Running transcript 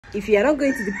If you are not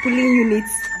going to the polling unit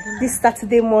this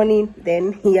Saturday morning,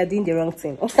 then you are doing the wrong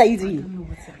thing. What are you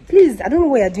doing? Please, I don't know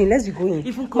what you're doing. Let's be going.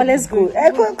 Come on, let's go.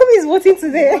 Kobe is voting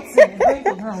today.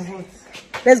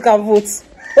 Let's go and vote.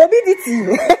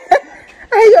 Obedient.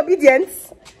 Are you obedient?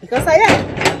 Because I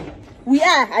am. We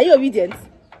are. Are you obedient?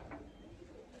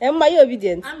 Emma, are you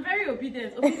obedient? I'm very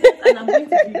obedient. Obedient, and I'm going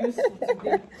to be useful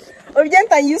today.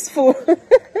 Obedient and useful.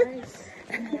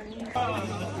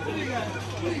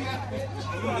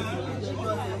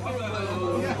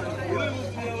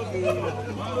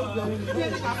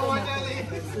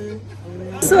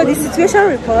 So the situation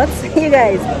report, you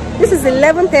guys, this is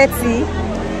 11:30.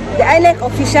 The INEC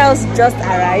officials just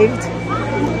arrived,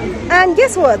 and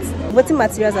guess what? Voting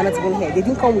materials are not even here. They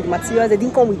didn't come with materials, they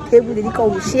didn't come with tables, they didn't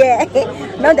come with chair.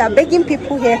 Now they are begging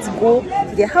people here to go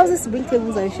to their houses to bring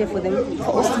tables and chair for them,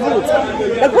 for us to vote.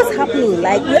 Like, what's happening?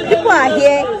 Like, people are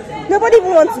here, nobody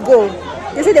even wants to go.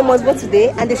 They say they must vote today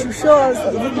and they should show us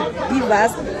the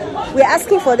beavers. We're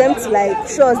asking for them to like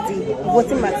show us the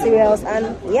voting materials,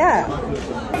 and yeah.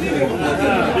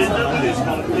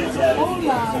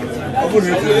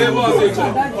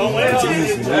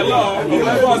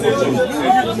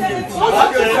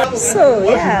 So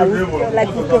yeah, we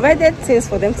provided things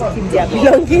for them to keep their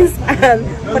belongings and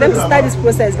for them to start this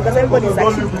process, because everybody is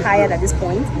actually tired at this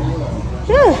point.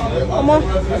 Yeah, come on,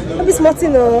 don't be smart, you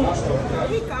know.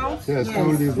 Yes,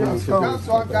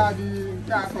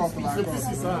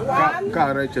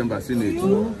 Car chamber, 2, 3,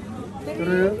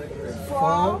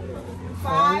 4,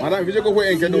 5, Madam, if you go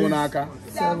and get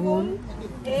 7,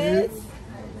 8,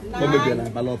 9,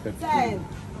 10.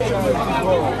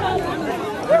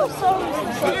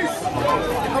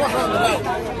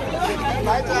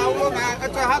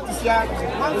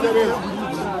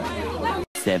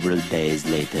 Several days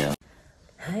later.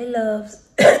 Hi, loves.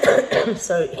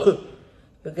 Sorry,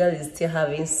 your girl is still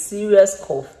having serious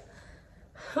cough.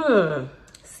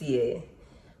 See,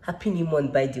 happy new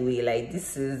month, by the way. Like,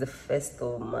 this is the 1st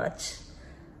of March,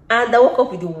 and I woke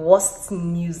up with the worst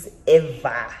news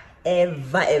ever.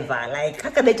 Like, how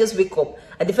can I just wake up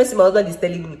and the first thing my husband is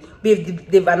telling me, babe,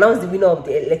 they've announced the winner of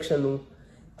the election. Oh,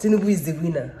 Tinubu is the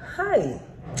winner. Hi,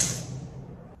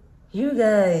 you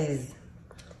guys.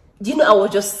 Do you know, I was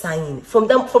just sighing from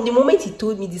the moment he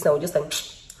told me this. I was just like,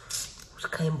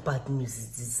 what kind of bad news is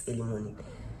this early morning?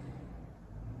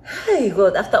 Hey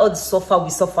God, after all the suffer we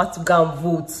suffered to go and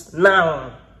vote,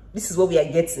 now this is what we are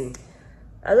getting.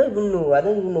 I don't even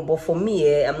know, but for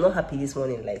me, I'm not happy this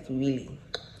morning, like, really.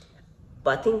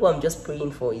 But I think what I'm just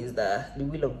praying for is that the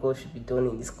will of God should be done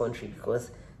in this country, because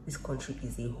this country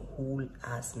is a whole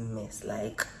ass mess.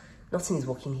 Like, nothing is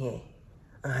working here,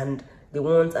 and they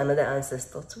want another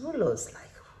ancestor to rule us.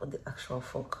 Like, what the actual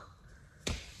fuck?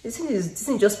 This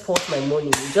thing just poured my money.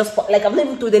 Just like, I've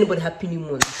never told anybody happy new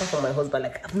month apart from my husband.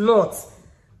 Like, I've not.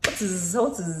 What is?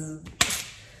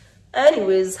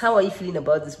 Anyways, how are you feeling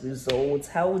about this result?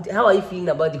 How are you feeling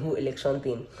about the whole election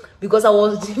thing? Because I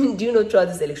was, do you know, throughout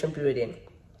this election period, then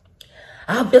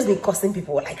I have just been cursing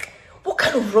people. Like, what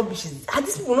kind of rubbish is this? Are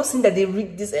these people not seeing that they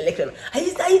rigged this election? I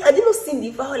did not see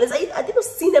the violence. I did not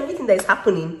see everything that is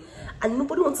happening, and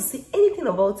nobody wants to say anything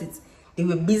about it. They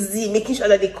were busy making sure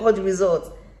that they called the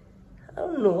result. I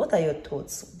don't know. What are your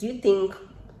thoughts? Do you think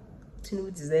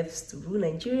Tinubu deserves to rule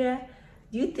Nigeria?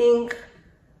 Do you think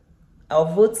our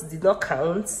votes did not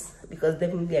count? Because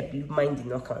definitely I believe mine did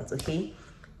not count, okay?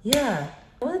 Yeah.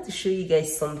 I wanted to show you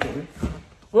guys something.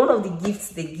 One of the gifts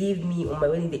they gave me on my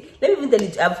wedding day. Let me even tell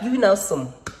you, I've given out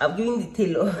some. I've given the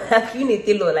tailor. I've given a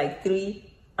tailor like 3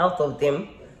 out of them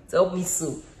to help me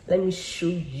sew. Let me show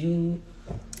you.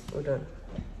 Hold on.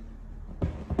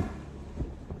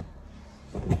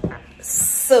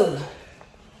 So,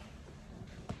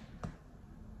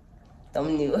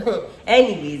 thumbnail.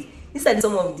 Anyways, these are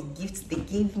some of the gifts they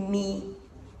gave me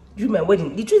during my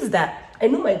wedding. The truth is that I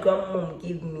know my grandmom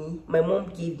gave me, my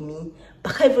mom gave me,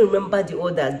 but I can't even remember the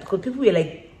others, because people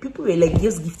were like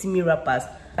just gifting me wrappers.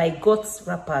 I got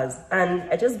wrappers, and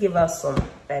I just gave her some,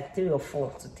 like 3 or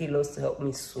 4 to tailors to help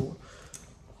me sew.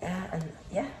 And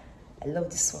yeah, I love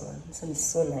this one. This one is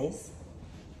so nice.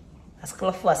 As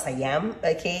colorful as I am,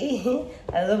 okay?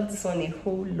 I love this one a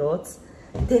whole lot.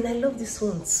 Then I love this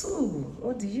one too.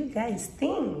 What do you guys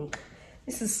think?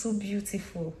 This is so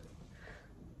beautiful.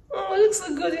 Oh, it looks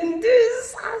so good in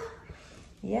this.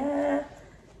 Yeah.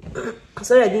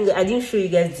 Sorry, I didn't show you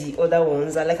guys the other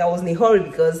ones. I was in a hurry,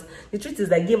 because the truth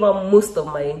is I gave out most of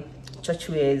my church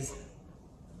wears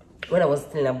when I was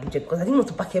still in Abuja, because I didn't want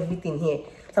to pack everything here.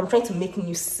 So I'm trying to make a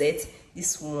new set.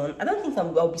 This one, I don't think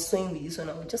I'll be sewing with this one.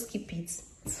 I'll just keep it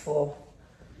for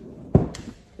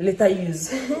later use.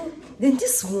 Then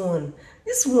this one,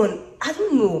 I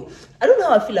don't know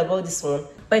how I feel about this one,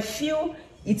 but I feel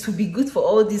it will be good for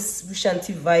all these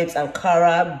Bushanti vibes and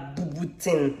Kara boo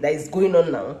thing that is going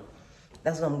on now.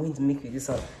 That's what I'm going to make with this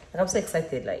one. And I'm so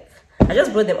excited. Like, I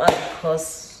just brought them out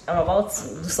because I'm about to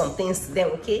do some things to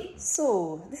them, okay?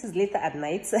 So this is later at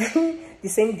night. The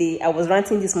same day I was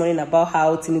ranting this morning about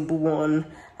how Nemelum won,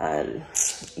 and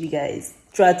you guys,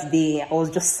 throughout the day I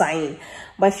was just sighing,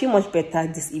 but I feel much better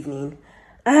this evening.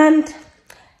 And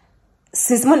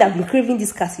since Monday I've been craving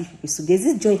this catfish pepper soup. There's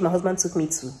this joint my husband took me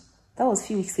to. That was a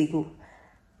few weeks ago.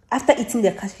 After eating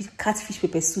the catfish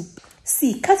pepper soup,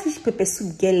 see, catfish pepper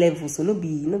soup get level, so no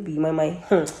be my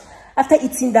After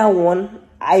eating that one,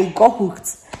 I got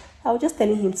hooked. I was just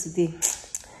telling him today,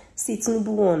 see, Nemelum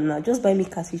won now, just buy me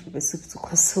catfish pepper soup to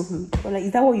console me. But like,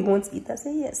 is that what you want to eat? I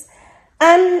said yes.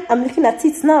 And I'm looking at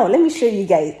it now. Let me show you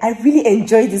guys. I really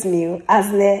enjoyed this meal. I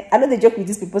know the joke with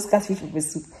this people's catfish pepper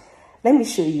soup. Let me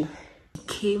show you. It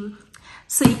came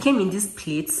in this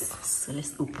plate. So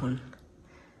let's open.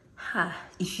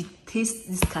 If you taste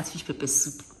this catfish pepper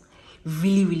soup,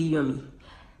 really, really yummy.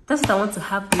 That's what I want to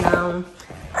have now.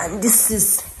 And this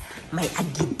is my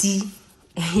agidi.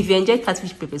 If you enjoy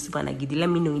catfish pepper soup and agidi, let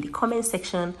me know in the comment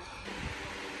section.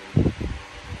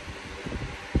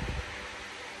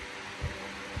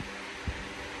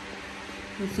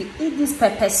 If you eat this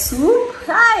pepper soup,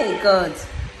 hi God.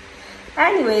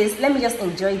 Anyways, let me just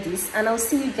enjoy this, and I'll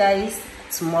see you guys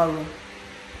tomorrow.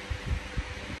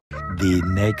 The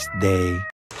next day.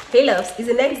 Hey loves, it's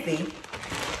the next day.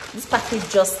 This package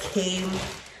just came,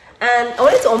 and I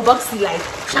wanted to unbox it like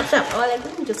sharp. I was like,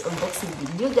 let me just unbox it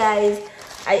with you guys.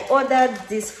 I ordered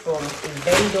this from a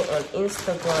vendor on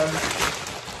Instagram.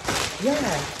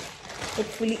 Yeah,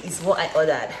 hopefully it's what I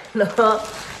ordered.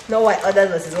 No, what I ordered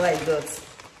versus what I got.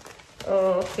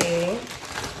 Okay.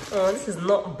 Oh, this is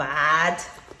not bad.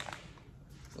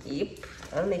 Yep.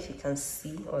 I don't know if you can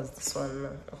see. Or is this one now?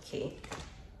 Okay.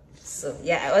 So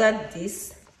yeah, I ordered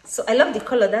this. So I love the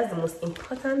color. That's the most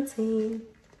important thing.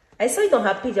 I saw it on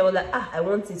her page. I was like, I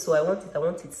want it. So I want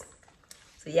it. So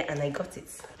yeah, and I got it.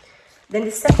 Then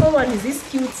the second one is this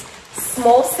cute,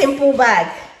 small, simple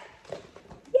bag.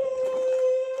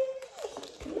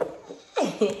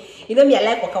 Yay! You know me, I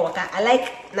like waka waka. I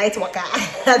like night waka.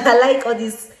 And I like all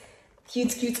these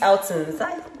cute outings.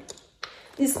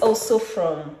 This is also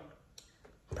from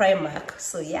Primark.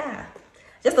 So yeah,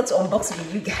 just got to unbox it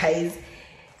with you guys.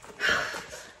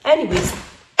 Anyways,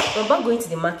 I'm about going to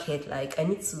the market. Like, I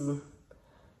need to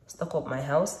stock up my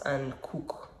house and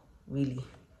cook, really,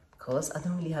 because I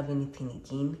don't really have anything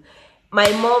again. My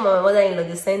mom and my mother-in-law,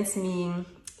 they sent me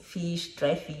fish,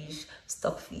 dry fish,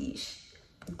 stockfish,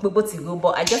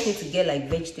 but I just need to get like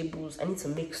vegetables. I need to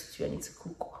make stew. I need to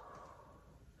cook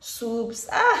soups.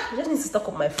 I just need to stock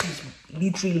up my fridge,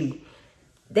 literally.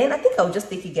 Then I think I'll just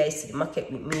take you guys to the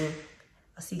market with me.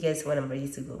 I'll see you guys when I'm ready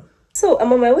to go. So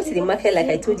I'm on my way to the market. Like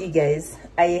I told you guys,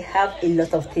 I have a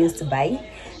lot of things to buy.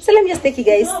 So let me just take you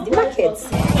guys to the market.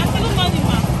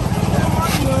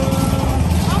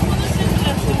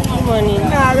 Good morning.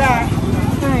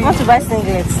 I want to buy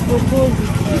singlets.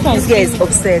 This guy is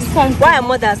obsessed. Why are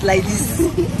mothers like this?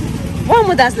 Why are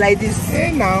mothers like this?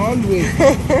 Hey, now, always.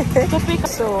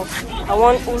 So I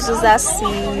want uzuza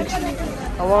seed.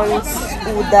 I want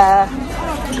uda.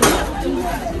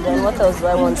 Then what else do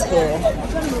I want here?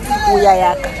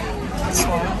 Uyayak.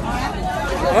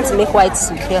 I want to make white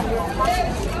soup here.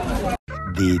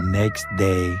 The next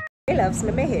day. Hey loves,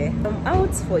 Meme here. I'm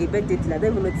out for a birthday dinner. I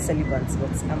don't even know the celebrants,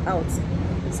 but I'm out.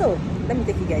 So let me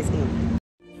take you guys in.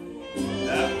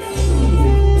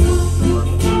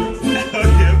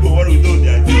 Okay, but what do we do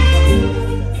there?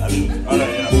 All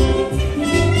right, yeah.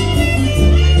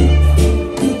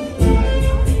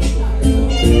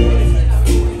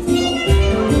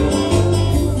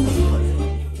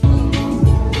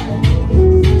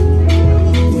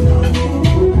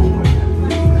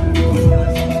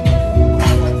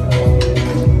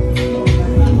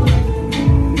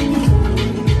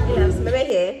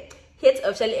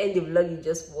 Officially end the vlog you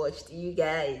just watched, you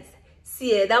guys.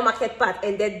 See, that market part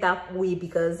ended that way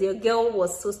because your girl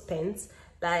was so spent.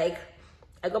 Like,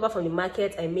 I got back from the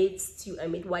market, I made stew, I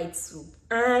made white soup,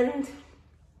 and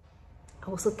I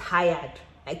was so tired,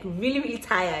 like really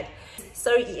tired.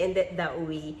 Sorry it ended that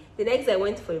way. The next day I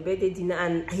went for a birthday dinner,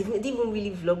 and I didn't even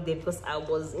really vlog there because I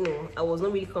was, I was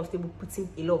not really comfortable putting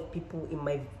a lot of people in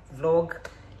my vlog.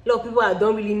 A lot of people I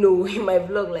don't really know in my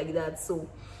vlog like that. So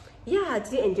yeah,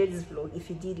 did you enjoy this vlog? If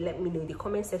you did, let me know in the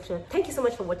comment section. Thank you so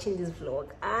much for watching this vlog,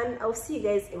 and I'll see you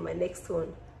guys in my next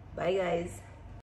one. Bye guys.